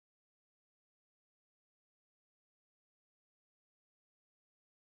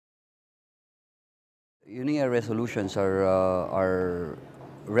UNIA resolutions are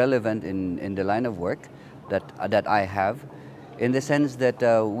relevant in the line of work that I have, in the sense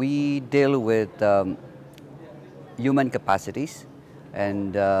that we deal with human capacities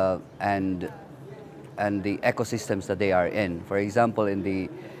and and the ecosystems that they are in. For example, in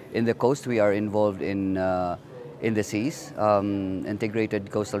the coast, we are involved in the seas, integrated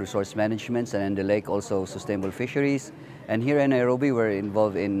coastal resource management, and in the lake also sustainable fisheries. And here in Nairobi, we're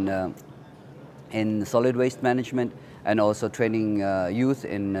involved in solid waste management and also training youth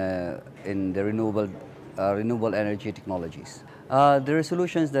in the renewable energy technologies. The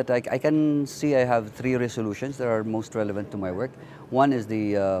resolutions that I can see, I have three resolutions that are most relevant to my work. One is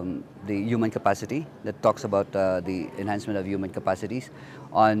the human capacity that talks about the enhancement of human capacities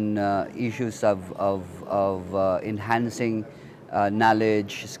on issues of enhancing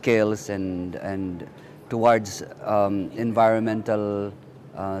knowledge, skills, and towards environmental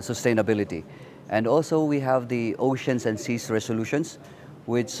sustainability. And also we have the oceans and seas resolutions,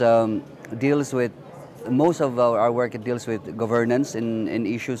 which deals with, most of our work, it deals with governance in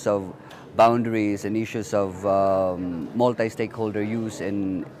issues of boundaries and issues of multi-stakeholder use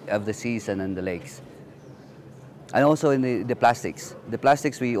of the seas and in the lakes. And also in the plastics. The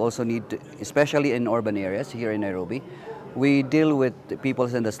plastics we also need, especially in urban areas here in Nairobi. We deal with people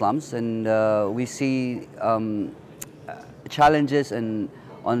in the slums, and we see challenges on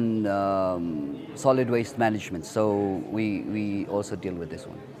solid waste management. So we also deal with this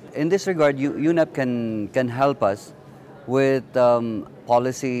one. In this regard, UNEP can help us with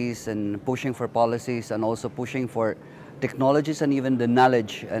policies and pushing for policies, and also pushing for technologies and even the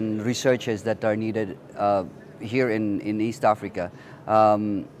knowledge and researches that are needed here in East Africa.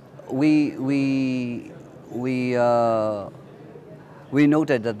 We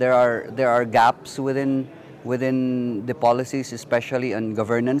noted that there are gaps within the policies, especially on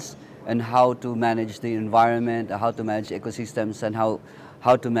governance and how to manage the environment, how to manage ecosystems, and how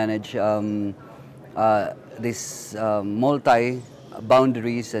to manage these multi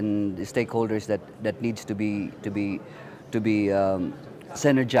boundaries and stakeholders that needs to be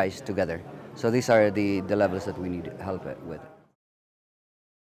synergized together. So these are the levels that we need help with.